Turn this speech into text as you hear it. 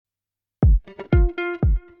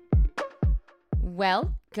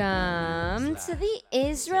Welcome to the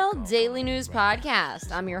Israel Daily News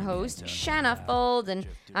Podcast. I'm your host, Shanna Fold, and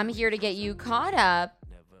I'm here to get you caught up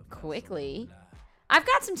quickly. I've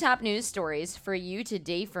got some top news stories for you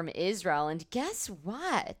today from Israel, and guess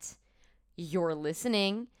what? You're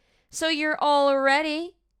listening, so you're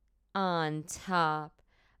already on top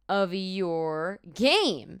of your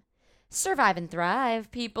game. Survive and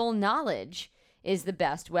thrive, people. Knowledge is the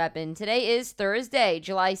best weapon. Today is Thursday,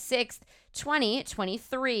 July 6th,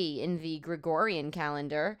 2023 in the Gregorian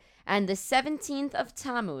calendar, and the 17th of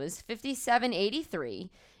Tammuz, 5783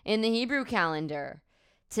 in the Hebrew calendar.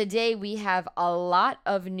 Today we have a lot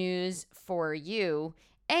of news for you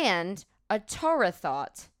and a Torah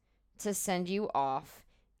thought to send you off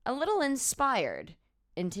a little inspired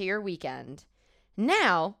into your weekend.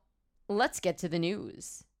 Now, let's get to the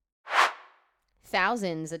news.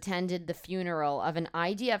 Thousands attended the funeral of an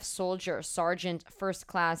IDF soldier, Sergeant First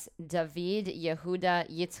Class David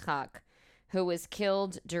Yehuda Yitzchak, who was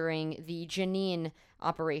killed during the Jenin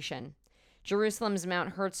operation. Jerusalem's Mount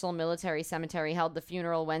Herzl Military Cemetery held the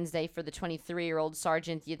funeral Wednesday for the 23-year-old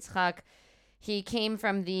Sergeant Yitzchak. He came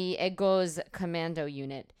from the Egoz Commando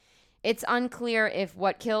Unit. It's unclear if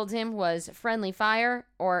what killed him was friendly fire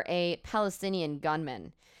or a Palestinian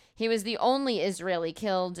gunman. He was the only Israeli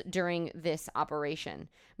killed during this operation.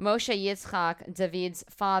 Moshe Yitzchak, David's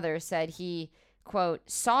father, said he, quote,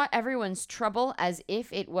 saw everyone's trouble as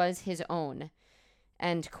if it was his own,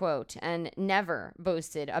 end quote, and never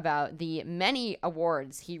boasted about the many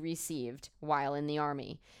awards he received while in the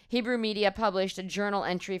army. Hebrew media published a journal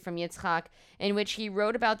entry from Yitzchak in which he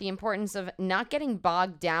wrote about the importance of not getting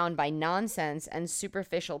bogged down by nonsense and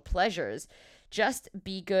superficial pleasures. Just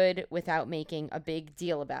be good without making a big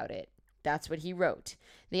deal about it. That's what he wrote.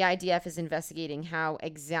 The IDF is investigating how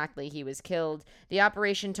exactly he was killed. The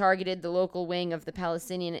operation targeted the local wing of the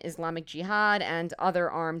Palestinian Islamic Jihad and other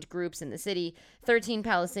armed groups in the city. 13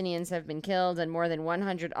 Palestinians have been killed and more than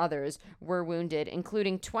 100 others were wounded,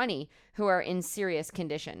 including 20 who are in serious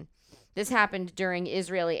condition. This happened during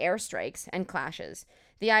Israeli airstrikes and clashes.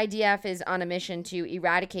 The IDF is on a mission to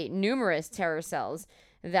eradicate numerous terror cells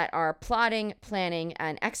that are plotting, planning,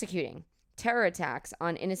 and executing terror attacks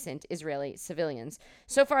on innocent Israeli civilians.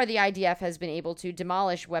 So far, the IDF has been able to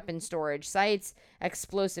demolish weapon storage sites,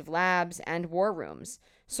 explosive labs, and war rooms.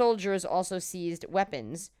 Soldiers also seized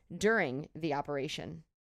weapons during the operation.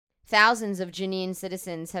 Thousands of Jenin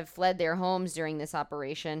citizens have fled their homes during this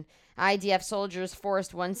operation. IDF soldiers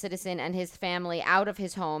forced one citizen and his family out of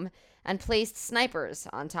his home and placed snipers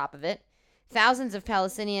on top of it. Thousands of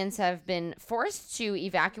Palestinians have been forced to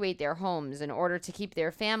evacuate their homes in order to keep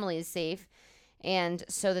their families safe and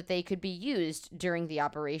so that they could be used during the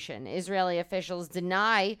operation. Israeli officials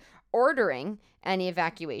deny ordering any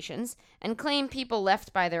evacuations and claim people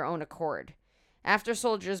left by their own accord. After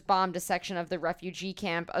soldiers bombed a section of the refugee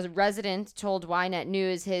camp, a resident told Ynet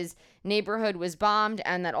News his neighborhood was bombed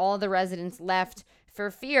and that all the residents left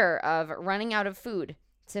for fear of running out of food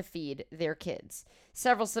to feed their kids.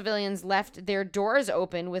 Several civilians left their doors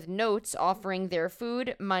open with notes offering their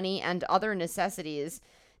food, money, and other necessities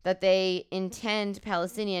that they intend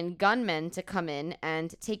Palestinian gunmen to come in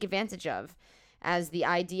and take advantage of as the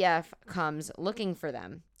IDF comes looking for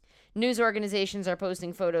them. News organizations are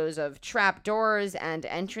posting photos of trap doors and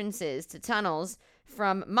entrances to tunnels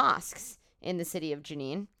from mosques in the city of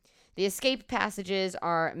Jenin. The escape passages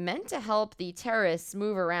are meant to help the terrorists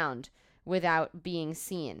move around without being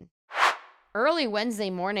seen. Early Wednesday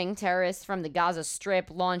morning, terrorists from the Gaza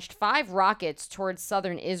Strip launched 5 rockets towards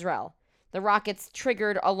southern Israel. The rockets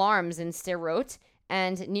triggered alarms in Sderot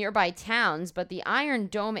and nearby towns, but the Iron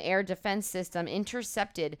Dome air defense system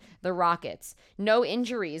intercepted the rockets. No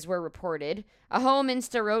injuries were reported. A home in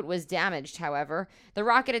Sderot was damaged, however. The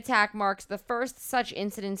rocket attack marks the first such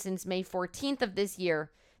incident since May 14th of this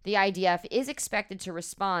year. The IDF is expected to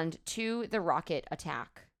respond to the rocket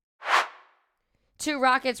attack. 2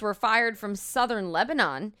 rockets were fired from southern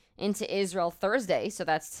Lebanon into Israel Thursday, so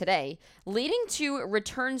that's today, leading to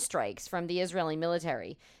return strikes from the Israeli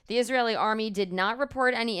military. The Israeli army did not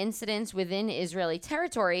report any incidents within Israeli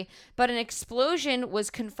territory, but an explosion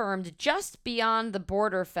was confirmed just beyond the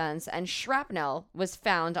border fence, and shrapnel was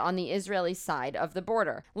found on the Israeli side of the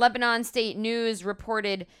border. Lebanon State News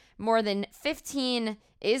reported more than 15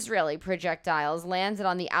 Israeli projectiles landed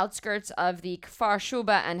on the outskirts of the Kfar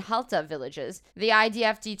Shuba and Halta villages. The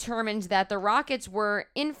IDF determined that the rockets were,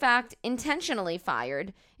 in fact, intentionally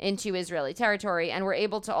fired into Israeli territory and were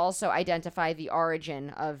able to also identify the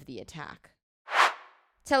origin of the attack.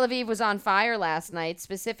 Tel Aviv was on fire last night,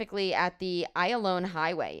 specifically at the Ayalon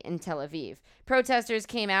Highway in Tel Aviv. Protesters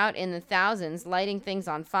came out in the thousands, lighting things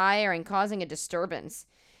on fire and causing a disturbance.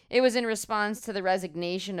 It was in response to the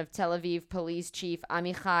resignation of Tel Aviv Police Chief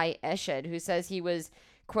Amichai Eshed, who says he was,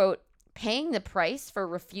 quote, paying the price for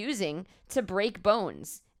refusing to break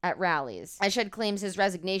bones at rallies. Eshed claims his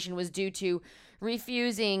resignation was due to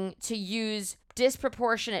refusing to use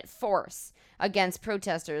disproportionate force against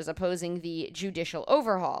protesters opposing the judicial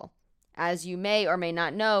overhaul. As you may or may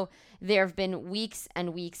not know, there have been weeks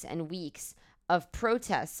and weeks and weeks of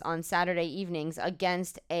protests on Saturday evenings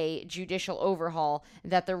against a judicial overhaul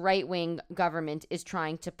that the right-wing government is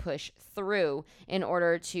trying to push through in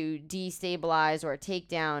order to destabilize or take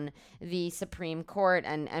down the Supreme Court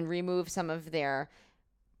and remove some of their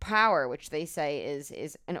power, which they say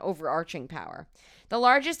is an overarching power. The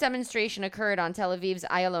largest demonstration occurred on Tel Aviv's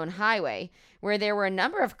Ayalon Highway, where there were a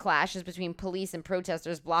number of clashes between police and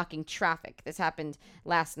protesters blocking traffic. This happened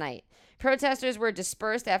last night. Protesters were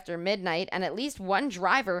dispersed after midnight, and at least one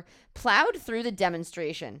driver plowed through the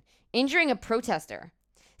demonstration, injuring a protester.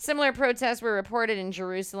 Similar protests were reported in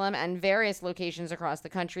Jerusalem and various locations across the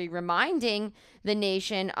country, reminding the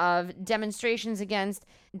nation of demonstrations against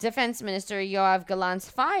Defense Minister Yoav Gallant's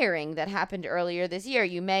firing that happened earlier this year.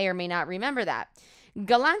 You may or may not remember that.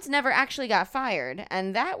 Gallant never actually got fired,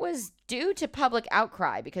 and that was due to public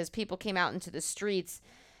outcry because people came out into the streets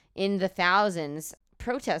in the thousands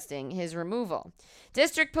protesting his removal.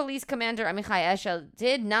 District Police Commander Amichai Eshed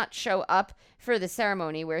did not show up for the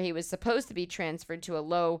ceremony, where he was supposed to be transferred to a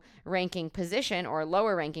low-ranking position or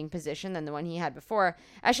lower-ranking position than the one he had before.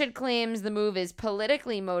 Eshed claims the move is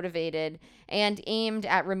politically motivated and aimed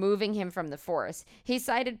at removing him from the force. He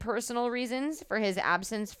cited personal reasons for his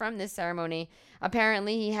absence from this ceremony.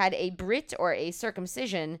 Apparently, he had a brit or a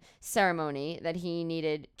circumcision ceremony that he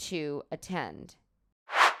needed to attend.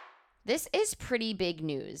 This is pretty big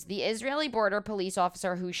news. The Israeli border police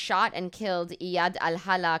officer who shot and killed Iyad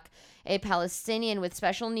al-Halak, a Palestinian with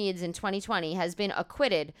special needs, in 2020, has been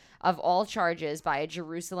acquitted of all charges by a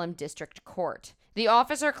Jerusalem district court. The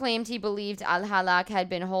officer claimed he believed al-Halak had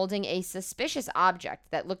been holding a suspicious object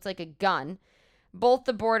that looked like a gun. Both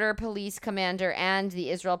the border police commander and the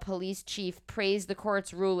Israel police chief praised the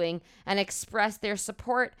court's ruling and expressed their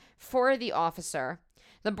support for the officer.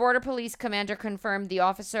 The border police commander confirmed the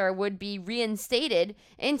officer would be reinstated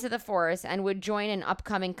into the force and would join an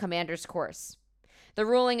upcoming commander's course. The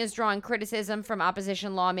ruling is drawing criticism from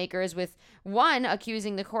opposition lawmakers, with one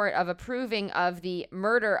accusing the court of approving of the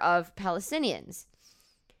murder of Palestinians.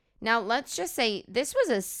 Now, let's just say this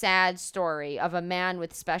was a sad story of a man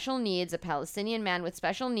with special needs, a Palestinian man with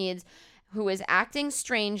special needs, who was acting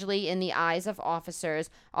strangely in the eyes of officers.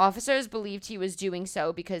 Officers believed he was doing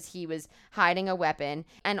so because he was hiding a weapon.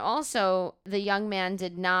 And also, the young man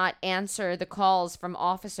did not answer the calls from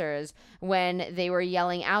officers when they were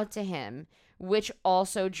yelling out to him, which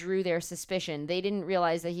also drew their suspicion. They didn't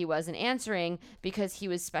realize that he wasn't answering because he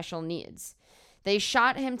was special needs. They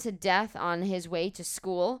shot him to death on his way to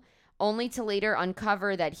school, only to later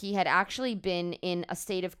uncover that he had actually been in a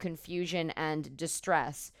state of confusion and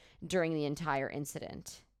distress during the entire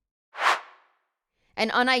incident.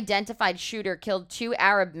 An unidentified shooter killed 2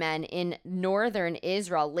 Arab men in northern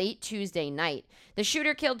Israel late Tuesday night. The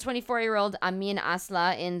shooter killed 24-year-old Amin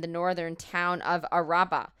Asla in the northern town of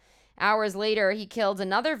Araba. Hours later, he killed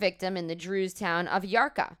another victim in the Druze town of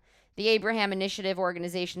Yarka. The Abraham Initiative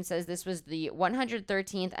organization says this was the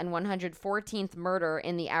 113th and 114th murder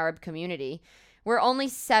in the Arab community. We're only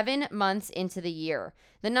 7 months into the year.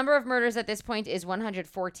 The number of murders at this point is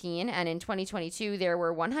 114, and in 2022, there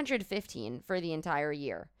were 115 for the entire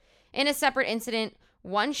year. In a separate incident,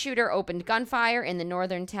 one shooter opened gunfire in the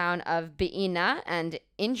northern town of Be'ina and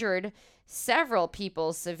injured several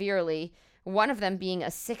people severely, one of them being a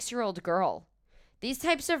 6-year-old girl. These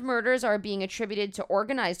types of murders are being attributed to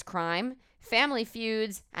organized crime, family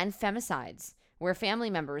feuds, and femicides, where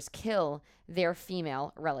family members kill their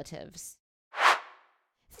female relatives.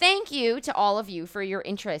 Thank you to all of you for your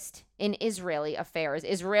interest in Israeli affairs.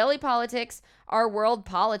 Israeli politics are world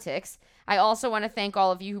politics. I also want to thank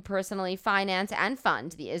all of you who personally finance and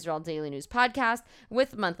fund the Israel Daily News podcast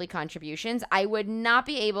with monthly contributions. I would not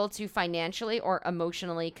be able to financially or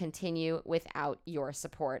emotionally continue without your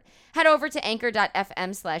support. Head over to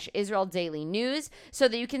anchor.fm/Israel Daily News so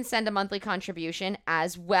that you can send a monthly contribution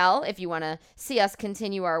as well if you want to see us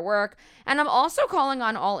continue our work. And I'm also calling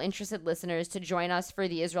on all interested listeners to join us for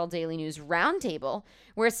the Israel Daily News Roundtable,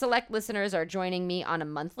 where select listeners are joining me on a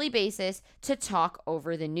monthly basis to talk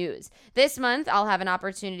over the news. This month, I'll have an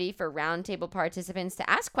opportunity for roundtable participants to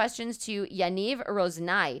ask questions to Yaniv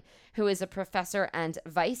Roznai, who is a professor and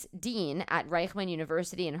vice dean at Reichman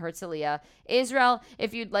University in Herzliya, Israel.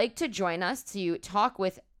 If you'd like to join us to talk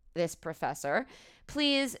with this professor,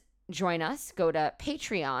 please join us. Go to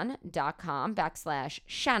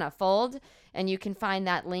patreon.com/Shanafold, and you can find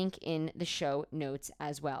that link in the show notes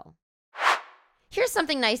as well. Here's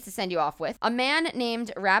something nice to send you off with. A man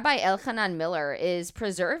named Rabbi Elchanan Miller is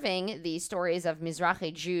preserving the stories of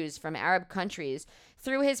Mizrahi Jews from Arab countries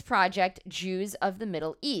through his project, Jews of the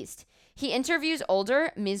Middle East. He interviews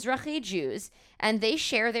older Mizrahi Jews, and they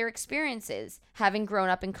share their experiences, having grown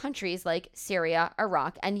up in countries like Syria,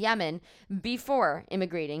 Iraq, and Yemen before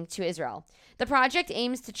immigrating to Israel. The project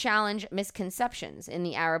aims to challenge misconceptions in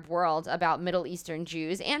the Arab world about Middle Eastern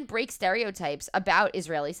Jews and break stereotypes about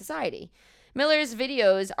Israeli society. Miller's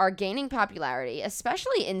videos are gaining popularity,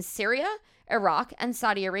 especially in Syria, Iraq, and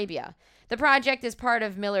Saudi Arabia. The project is part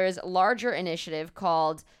of Miller's larger initiative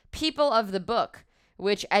called People of the Book,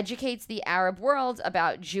 which educates the Arab world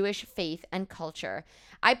about Jewish faith and culture.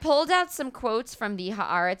 I pulled out some quotes from the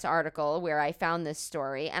Haaretz article where I found this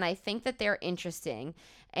story, and I think that they're interesting.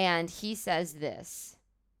 And he says this: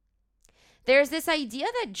 there's this idea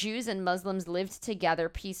that Jews and Muslims lived together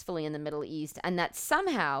peacefully in the Middle East, and that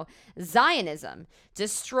somehow Zionism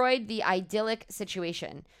destroyed the idyllic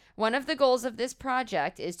situation. One of the goals of this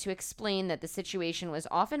project is to explain that the situation was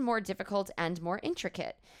often more difficult and more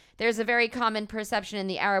intricate. There's a very common perception in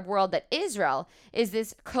the Arab world that Israel is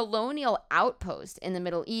this colonial outpost in the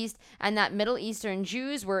Middle East, and that Middle Eastern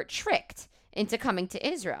Jews were tricked into coming to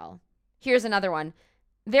Israel. Here's another one.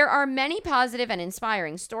 There are many positive and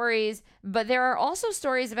inspiring stories, but there are also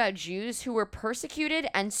stories about Jews who were persecuted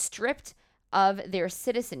and stripped of their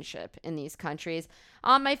citizenship in these countries.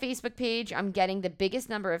 On my Facebook page, I'm getting the biggest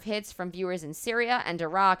number of hits from viewers in Syria and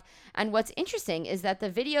Iraq. And what's interesting is that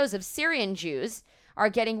the videos of Syrian Jews are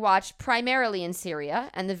getting watched primarily in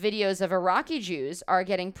Syria, and the videos of Iraqi Jews are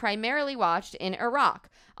getting primarily watched in Iraq.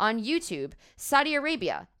 On YouTube, Saudi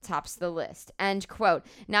Arabia tops the list. End quote.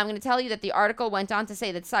 Now, I'm going to tell you that the article went on to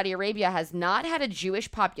say that Saudi Arabia has not had a Jewish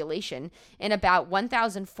population in about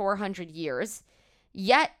 1,400 years,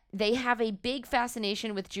 yet they have a big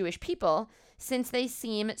fascination with Jewish people since they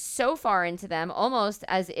seem so far into them, almost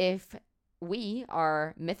as if we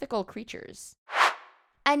are mythical creatures.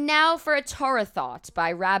 And now for a Torah thought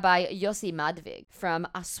by Rabbi Yossi Madvig from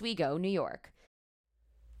Oswego, New York.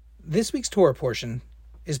 This week's Torah portion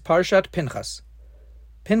is Parshat Pinchas.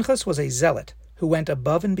 Pinchas was a zealot who went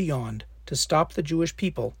above and beyond to stop the Jewish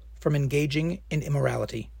people from engaging in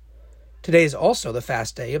immorality. Today is also the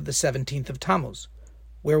fast day of the 17th of Tammuz,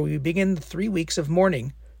 where we begin the 3 weeks of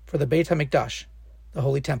mourning for the Beit HaMikdash, the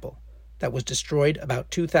Holy Temple, that was destroyed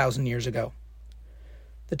about 2,000 years ago.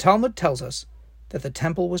 The Talmud tells us that the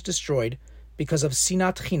temple was destroyed because of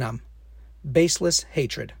sinat chinam, baseless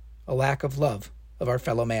hatred, a lack of love of our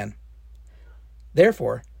fellow man.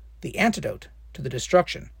 Therefore, the antidote to the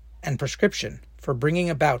destruction and prescription for bringing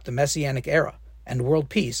about the Messianic era and world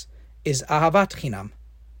peace is ahavat chinam,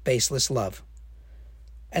 baseless love.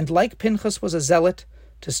 And like Pinchas was a zealot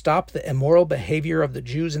to stop the immoral behavior of the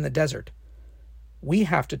Jews in the desert, we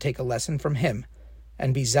have to take a lesson from him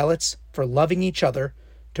and be zealots for loving each other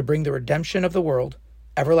to bring the redemption of the world,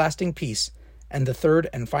 everlasting peace, and the third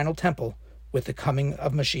and final temple with the coming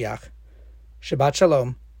of Mashiach. Shabbat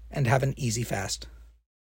Shalom, and have an easy fast.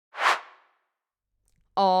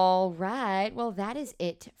 All right. Well, that is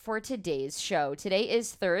it for today's show. Today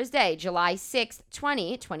is Thursday, July 6th,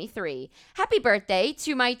 2023. Happy birthday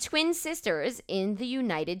to my twin sisters in the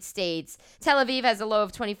United States. Tel Aviv has a low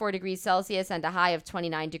of 24 degrees Celsius and a high of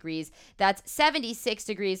 29 degrees. That's 76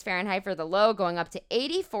 degrees Fahrenheit for the low, going up to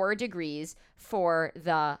 84 degrees for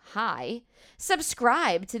the high.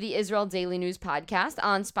 Subscribe to the Israel Daily News podcast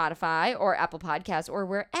on Spotify or Apple Podcasts or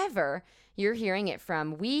wherever you're hearing it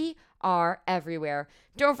from. We are everywhere.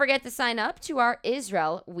 Don't forget to sign up to our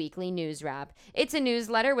Israel Weekly News Wrap. It's a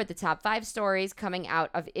newsletter with the top 5 stories coming out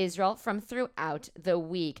of Israel from throughout the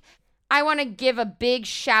week. I want to give a big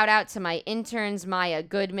shout out to my interns, Maya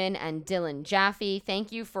Goodman and Dylan Jaffe.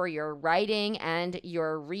 Thank you for your writing and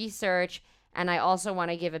your research. And I also want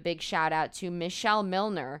to give a big shout out to Michelle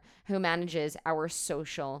Milner, who manages our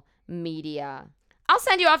social media. I'll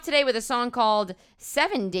send you off today with a song called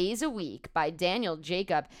 7 Days a Week by Daniel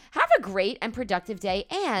Jacob. Have a great and productive day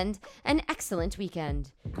and an excellent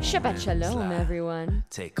weekend. Shabbat Shalom, everyone.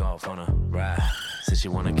 Take off on a ride, since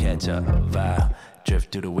you wanna catch a vibe.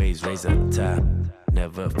 Drift through the waves, raise a tide.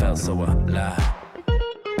 Never felt so alive,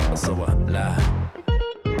 so alive.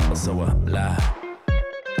 So la,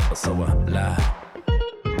 so la.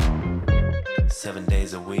 7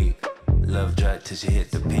 days a week, love drug till she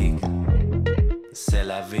hit the peak. C'est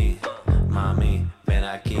la vie, mommy, ven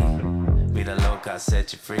aquí. Vida loca,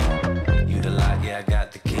 set you free. You the lock, yeah, I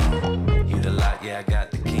got the key. You the lock, yeah, I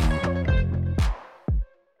got the key.